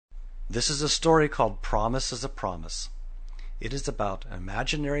This is a story called Promise is a Promise. It is about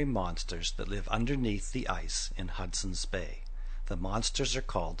imaginary monsters that live underneath the ice in Hudson's Bay. The monsters are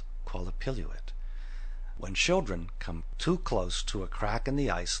called Qualipiluit. When children come too close to a crack in the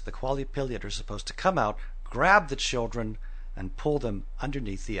ice, the Qualipiluit are supposed to come out, grab the children, and pull them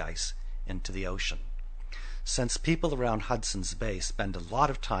underneath the ice into the ocean. Since people around Hudson's Bay spend a lot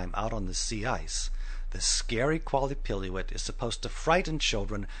of time out on the sea ice, the scary Qualipiluit is supposed to frighten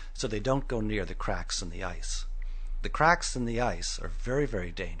children so they don't go near the cracks in the ice. The cracks in the ice are very,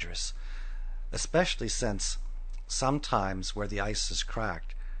 very dangerous, especially since sometimes where the ice is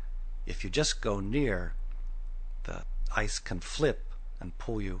cracked, if you just go near, the ice can flip and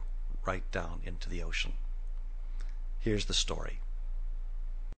pull you right down into the ocean. Here's the story.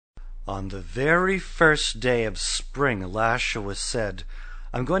 On the very first day of spring, Elashua said,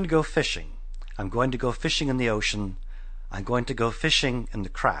 "I'm going to go fishing. I'm going to go fishing in the ocean. I'm going to go fishing in the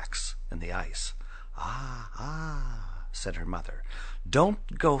cracks in the ice." Ah, said her mother.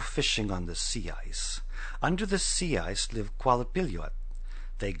 "Don't go fishing on the sea ice. Under the sea ice live Qualipiluit.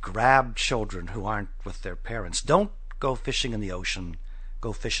 They grab children who aren't with their parents. Don't go fishing in the ocean.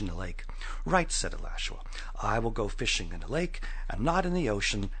 Go fish in the lake." "Right," said Elashua. "I will go fishing in the lake and not in the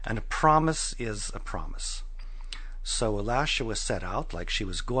ocean, and a promise is a promise." So Elashua set out like she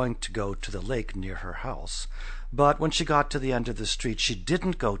was going to go to the lake near her house. But when she got to the end of the street, she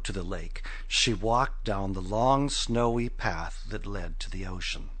didn't go to the lake. She walked down the long, snowy path that led to the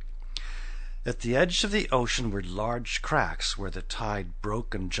ocean. At the edge of the ocean were large cracks where the tide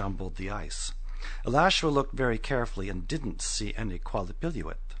broke and jumbled the ice. Elashua looked very carefully and didn't see any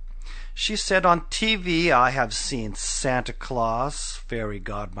Qualipiluit. She said, "On TV I have seen Santa Claus, fairy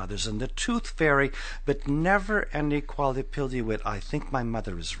godmothers, and the Tooth Fairy, but never any Qualipiluit. I think my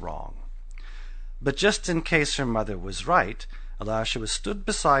mother is wrong." But just in case her mother was right, Elashua stood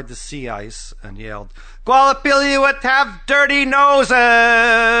beside the sea ice and yelled, "Qualipiluit have dirty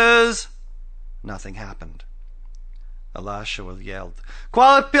noses!" Nothing happened. Elashua yelled,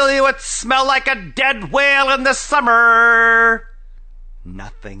 "Qualipiluit smell like a dead whale in the summer!"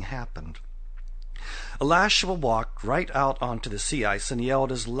 Nothing happened. Elashua walked right out onto the sea ice and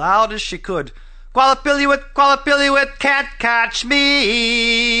yelled as loud as she could, "Qualipiluit, Qualipiluit can't catch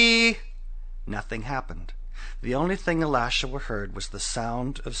me!" Nothing happened. The only thing Elashua heard was the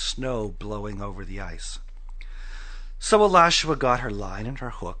sound of snow blowing over the ice. So Elashua got her line and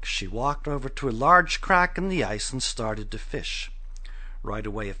her hook. She walked over to a large crack in the ice and started to fish. Right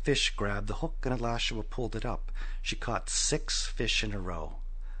away a fish grabbed the hook and Elashua pulled it up. She caught 6 fish in a row.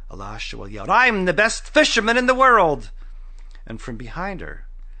 Elashua yelled, "I'm the best fisherman in the world!" And from behind her,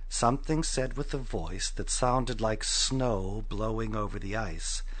 something said with a voice that sounded like snow blowing over the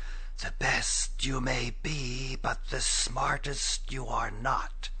ice, "The best you may be, but the smartest you are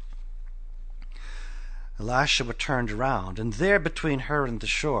not." Elashua turned around, and there between her and the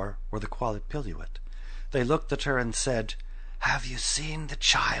shore were the Qualipiluit. They looked at her and said, "Have you seen the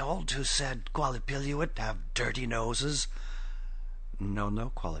child who said Qualipiluit have dirty noses?" No,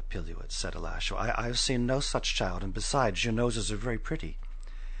 Qualipiluit," said Elashua. I have seen no such child, and besides, your noses are very pretty."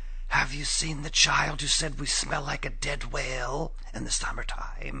 "Have you seen the child who said we smell like a dead whale in the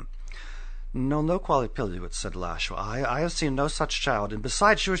summertime?" No, Qualipiluit," said Elashua. I have seen no such child, and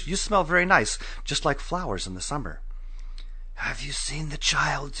besides, you smell very nice, just like flowers in the summer." "Have you seen the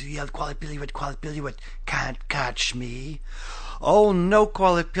child who yelled, 'Qualipiluit, Qualipiluit can't catch me'?" "Oh, no,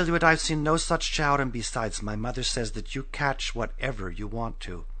 Qualipiluit, I've seen no such child, and besides, my mother says that you catch whatever you want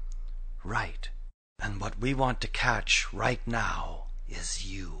to." "Right, and what we want to catch right now is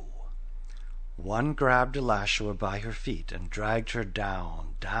you." One grabbed Elashua by her feet and dragged her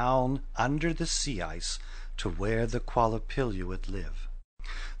down under the sea ice to where the Qualipiluit live.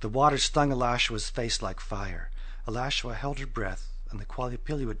 The water stung Elashua's face like fire. Elashua held her breath, and the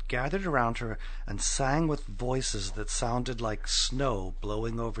Qualipiluit gathered around her and sang with voices that sounded like snow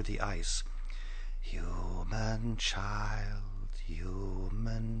blowing over the ice. Human child,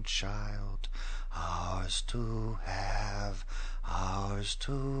 ours to have, ours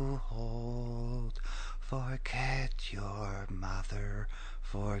to hold. Forget your mother,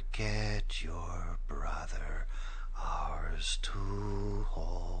 forget your brother, ours to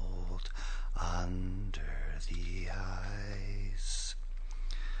hold under the ice."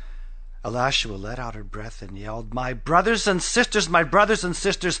 Elashua let out her breath and yelled, my brothers and sisters,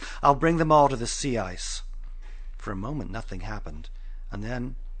 I'll bring them all to the sea ice." For a moment nothing happened, and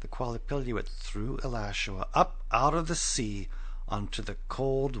then the Qualipiluit threw Elashua up out of the sea onto the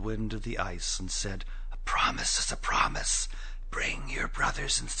cold wind of the ice and said, "A promise is a promise. Bring your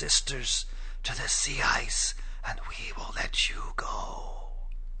brothers and sisters to the sea ice, and we will let you go."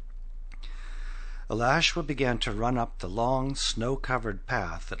 Elashua began to run up the long, snow-covered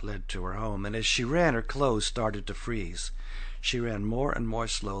path that led to her home, and as she ran, her clothes started to freeze. She ran more and more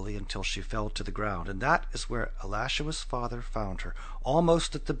slowly until she fell to the ground, and that is where Elashua's father found her,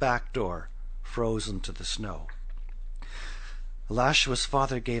 almost at the back door, frozen to the snow. Elashua's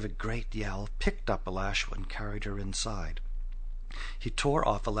father gave a great yell, picked up Elashua, and carried her inside. He tore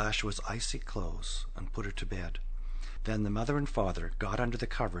off Elashua's icy clothes and put her to bed. Then the mother and father got under the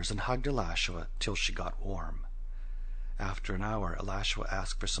covers and hugged Elashua till she got warm. After an hour, Elashua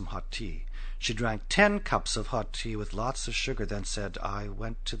asked for some hot tea. She drank 10 cups of hot tea with lots of sugar, then said, "I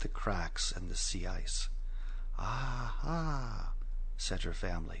went to the cracks in the sea ice." "Ah, said her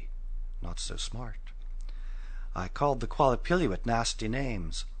family, not so smart. "I called the Qualipiluit nasty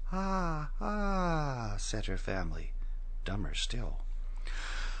names." Ah, said her family, dumber still.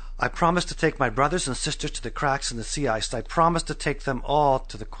 "I promised to take my brothers and sisters to the cracks in the sea ice. I promised to take them all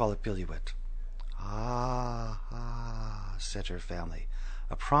to the Qualipiluit." Ah, said her family.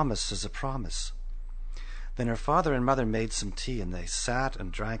 "A promise is a promise." Then her father and mother made some tea, and they sat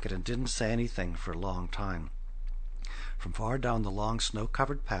and drank it and didn't say anything for a long time. From far down the long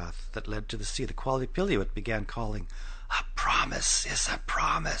snow-covered path that led to the sea, the Qualipiluit began calling, "A promise is a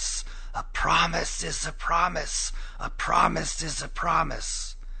promise. A promise is a promise. A promise is a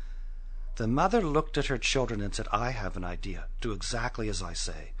promise." The mother looked at her children and said, "I have an idea. Do exactly as I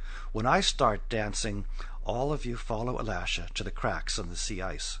say. When I start dancing, all of you follow Elisha to the cracks in the sea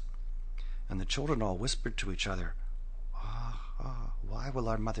ice." And the children all whispered to each other, why will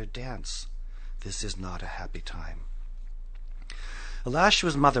our mother dance? This is not a happy time.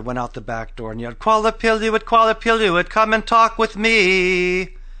 Elishua's mother went out the back door and yelled, "Qualipiluit, Qualipiluit, come and talk with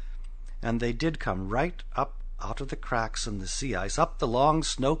me." And they did come right up out of the cracks in the sea ice, up the long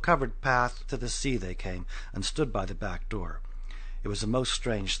snow-covered path to the sea they came, and stood by the back door. It was a most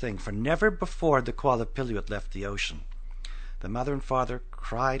strange thing, for never before had the Qualipiluit left the ocean. The mother and father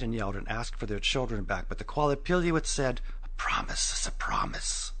cried and yelled and asked for their children back, but the Qualipiluit said, "A promise is a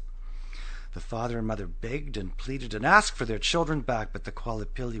promise." The father and mother begged and pleaded and asked for their children back, but the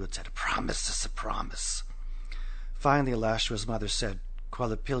Qualipiluit said, "A promise is a promise." Finally, Elishua's mother said,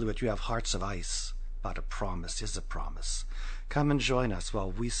 "Qualipiluit, you have hearts of ice, but a promise is a promise. Come and join us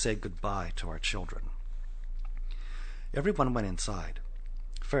while we say goodbye to our children." Everyone went inside.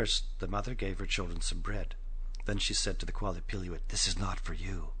 First, the mother gave her children some bread. Then she said to the Qualipiluit, "This is not for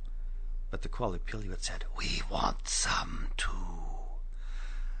you." But the Qualipiluit said, "We want some too."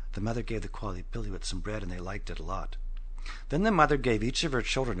 The mother gave the Qualipiluit some bread, and they liked it a lot. Then the mother gave each of her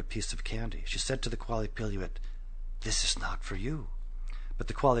children a piece of candy. She said to the Qualipiluit, "This is not for you." But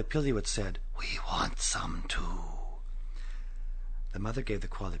the Qualipiluit said, "We want some too." The mother gave the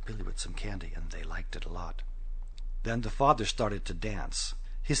Qualipiluit some candy, and they liked it a lot. Then the father started to dance.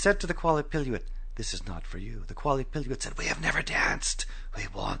 He said to the Qualipiluit, "This is not for you." The Qualipiluit said, "We have never danced. We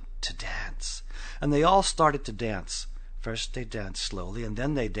want to dance." And they all started to dance. First they danced slowly, and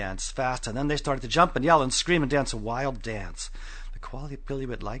then they danced fast, and then they started to jump and yell and scream and dance a wild dance. The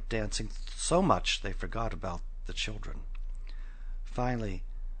Qualipiluit liked dancing so much they forgot about the children. Finally,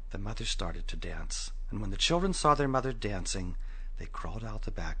 the mother started to dance, and when the children saw their mother dancing, they crawled out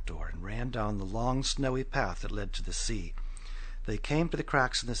the back door and ran down the long snowy path that led to the sea. They came to the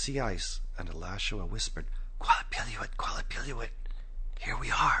cracks in the sea ice, and Elishua whispered, "Qualipiluit, Qualipiluit, here we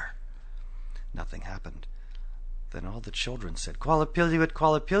are." Nothing happened. Then all the children said, "Qualipiluit,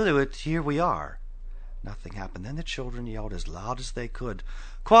 Qualipiluit, here we are." Nothing happened. Then the children yelled as loud as they could,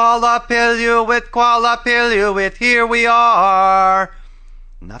 "Qualipiluit, Qualipiluit, here we are."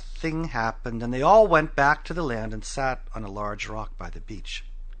 Nothing happened, and they all went back to the land and sat on a large rock by the beach.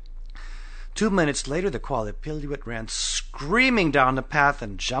 2 minutes later, the Qualipiluit ran screaming down the path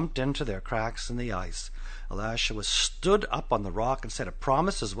and jumped into their cracks in the ice. Elisha stood up on the rock and said, "A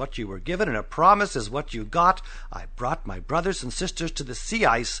promise is what you were given, and a promise is what you got. I brought my brothers and sisters to the sea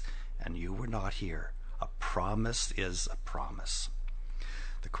ice, and you were not here. A promise is a promise."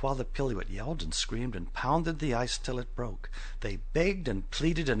 The Qualipiluit yelled and screamed and pounded the ice till it broke. They begged and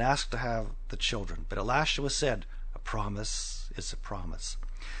pleaded and asked to have the children, but Elisha said, "A promise is a promise."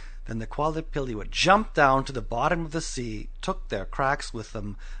 Then the Qualipiluit jumped down to the bottom of the sea, took their cracks with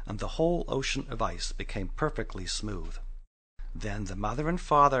them, and the whole ocean of ice became perfectly smooth. Then the mother and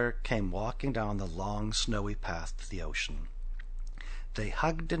father came walking down the long snowy path to the ocean. They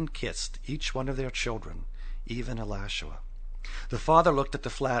hugged and kissed each one of their children, even Elisha. The father looked at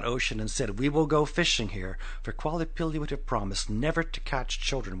the flat ocean and said, "We will go fishing here, for Qualipiluit have promised never to catch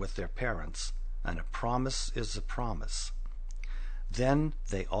children with their parents, and a promise is a promise." Then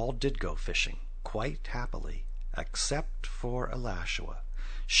they all did go fishing, quite happily, except for Elisha.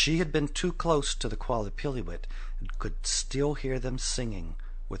 She had been too close to the Qualipilluit and could still hear them singing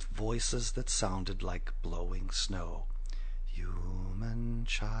with voices that sounded like blowing snow. Human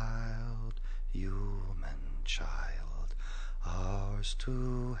child, ours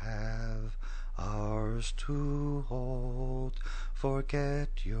to have, ours to hold.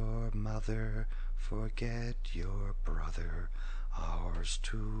 Forget your mother, forget your brother, ours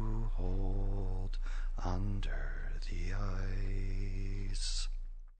to hold under the ice.